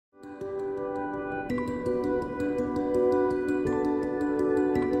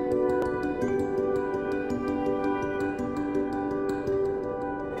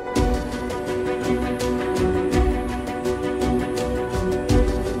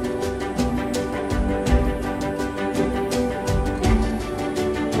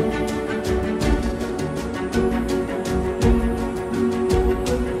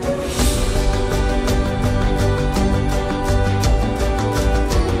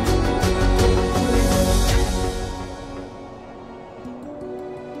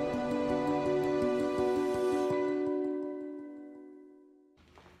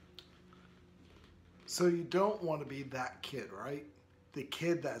So you don't want to be that kid, right? The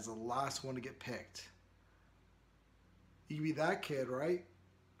kid that is the last one to get picked. You can be that kid, right?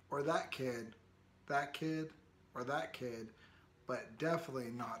 Or that kid, or that kid, but definitely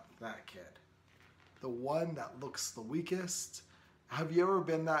not that kid. The one that looks the weakest. Have you ever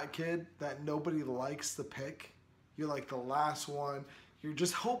been that kid that nobody likes to pick? You're like the last one. You're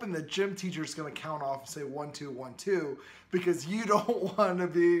just hoping the gym teacher's going to count off and say 1, 2, 1, 2 because you don't want to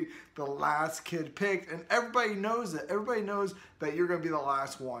be the last kid picked. And everybody knows it. Everybody knows that you're going to be the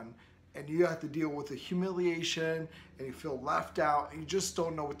last one. And you have to deal with the humiliation and you feel left out and you just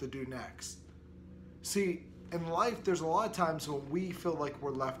don't know what to do next. See, in life, there's a lot of times when we feel like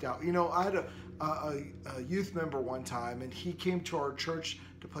we're left out. You know, I had a youth member one time, and he came to our church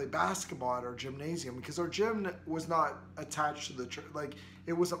to play basketball at our gymnasium because our gym was not attached to the church. Like,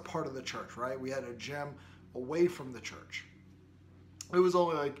 it wasn't part of the church, right? We had a gym away from the church. It was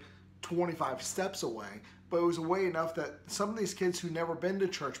only like 25 steps away, but it was away enough that some of these kids who never been to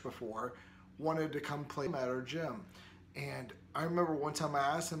church before wanted to come play at our gym. And I remember one time I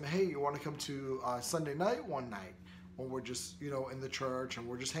asked him, hey, you want to come to Sunday night one night when we're just, you know, in the church and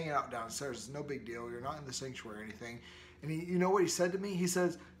we're just hanging out downstairs. It's no big deal. You're not in the sanctuary or anything. And he, you know what he said to me? He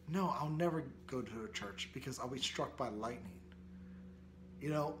says, no, I'll never go to a church because I'll be struck by lightning. You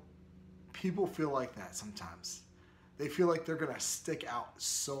know, people feel like that sometimes. They feel like they're going to stick out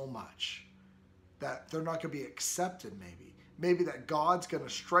so much that they're not going to be accepted maybe. Maybe that God's going to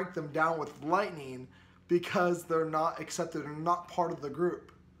strike them down with lightning because they're not accepted or not part of the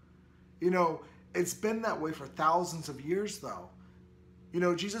group. You know, it's been that way for thousands of years though. You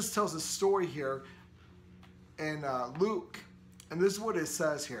know, Jesus tells a story here in Luke, and this is what it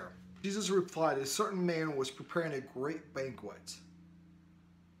says here. Jesus replied, a certain man was preparing a great banquet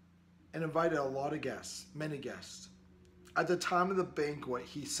and invited a lot of guests, many guests. At the time of the banquet,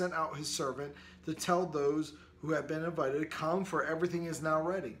 he sent out his servant to tell those who had been invited to come, for everything is now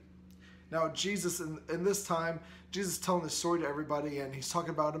ready. Now, Jesus, in this time, Jesus is telling this story to everybody, and he's talking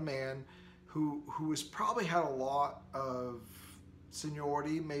about a man who has probably had a lot of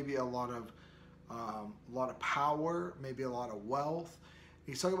seniority, maybe a lot of power, maybe a lot of wealth.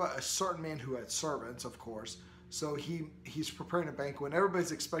 He's talking about a certain man who had servants, of course. So he's preparing a banquet, and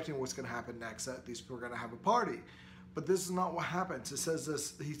everybody's expecting what's going to happen next, that these people are going to have a party. But this is not what happens. It says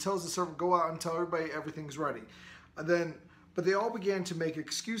this, he tells the servant, go out and tell everybody everything's ready. But they all began to make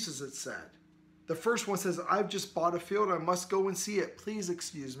excuses, it said. The first one says, I've just bought a field. I must go and see it. Please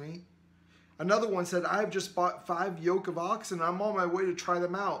excuse me. Another one said, I've just bought 5 yoke of oxen. I'm on my way to try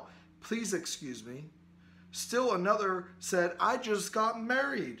them out. Please excuse me. Still another said, I just got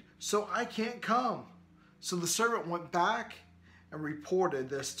married, so I can't come. So the servant went back and reported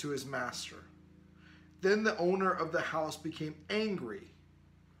this to his master. Then the owner of the house became angry.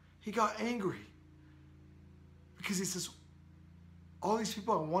 He got angry because he says, all these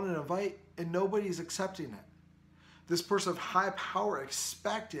people I wanted to invite and nobody's accepting it. This person of high power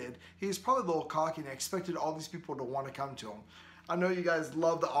expected, he's probably a little cocky and expected all these people to want to come to him. I know you guys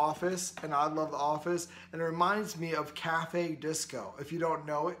love The Office, and I love The Office, and it reminds me of Cafe Disco. If you don't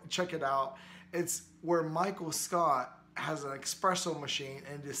know it, check it out. It's where Michael Scott has an espresso machine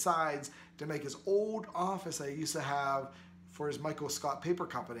and decides to make his old office that he used to have for his Michael Scott paper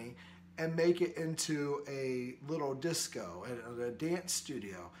company and make it into a little disco and a dance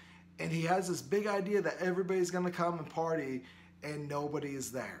studio. And he has this big idea that everybody's going to come and party and nobody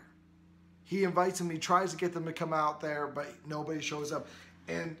is there. He invites them, he tries to get them to come out there, but nobody shows up.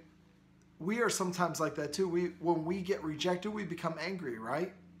 And we are sometimes like that too. When we get rejected, we become angry,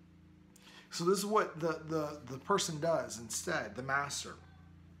 right? So this is what the person does instead, the master.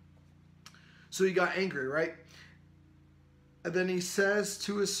 So he got angry, right? And then he says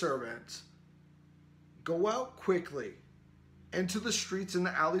to his servant, go out quickly into the streets and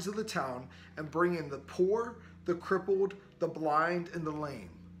the alleys of the town and bring in the poor, the crippled, the blind, and the lame.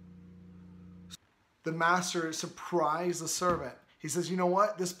 The master surprised the servant. He says, you know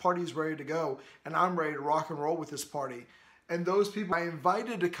what? This party is ready to go, and I'm ready to rock and roll with this party. And those people I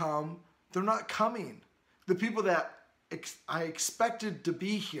invited to come, they're not coming. The people that I expected to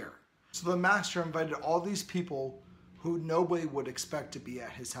be here. So the master invited all these people who nobody would expect to be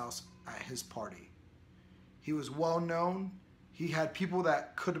at his house, at his party. He was well known. He had people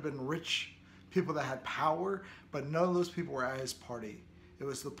that could have been rich, people that had power, but none of those people were at his party. It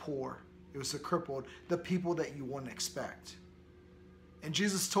was the poor. It was the crippled, the people that you wouldn't expect. And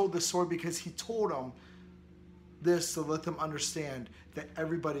Jesus told this story because he told them this to let them understand that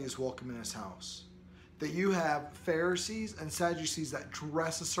everybody is welcome in his house. That you have Pharisees and Sadducees that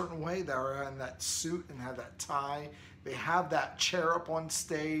dress a certain way, that are in that suit and have that tie. They have that chair up on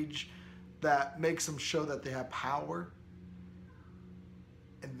stage, that makes them show that they have power.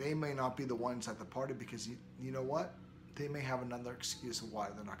 And they may not be the ones at the party because you know what? They may have another excuse of why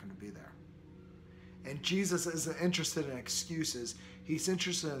they're not going to be there. And Jesus isn't interested in excuses. He's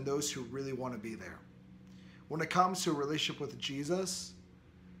interested in those who really want to be there. When it comes to a relationship with Jesus,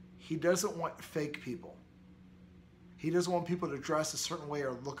 he doesn't want fake people. He doesn't want people to dress a certain way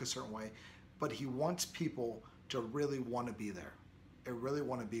or look a certain way, but he wants people to really want to be there and really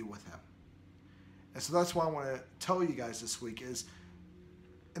want to be with him. And so that's why I want to tell you guys this week is,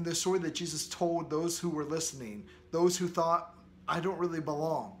 in the story that Jesus told those who were listening, those who thought, I don't really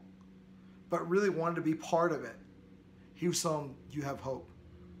belong, but really wanted to be part of it, he was telling them, you have hope.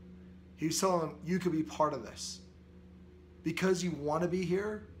 He was telling them, you could be part of this. Because you want to be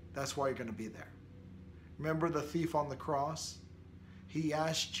here, that's why you're going to be there. Remember the thief on the cross? He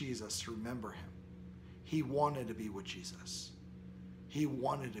asked Jesus to remember him. He wanted to be with Jesus. He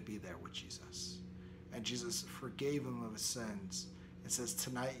wanted to be there with Jesus. And Jesus forgave him of his sins. It says,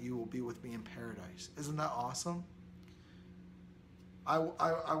 tonight you will be with me in paradise. Isn't that awesome? I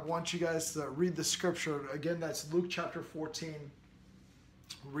want you guys to read the scripture. Again, that's Luke chapter 14.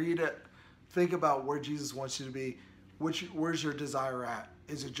 Read it. Think about where Jesus wants you to be. Where's your desire at?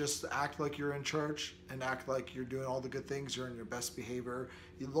 Is it just to act like you're in church and act like you're doing all the good things, you're in your best behavior,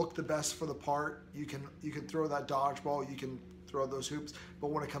 you look the best for the part, you can throw that dodgeball, you can throw those hoops, but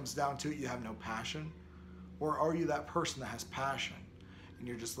when it comes down to it, you have no passion? Or are you that person that has passion and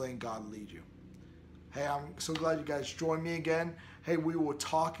you're just letting God lead you? Hey, I'm so glad you guys joined me again. Hey, we will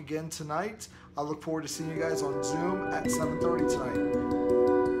talk again tonight. I look forward to seeing you guys on Zoom at 7:30 tonight.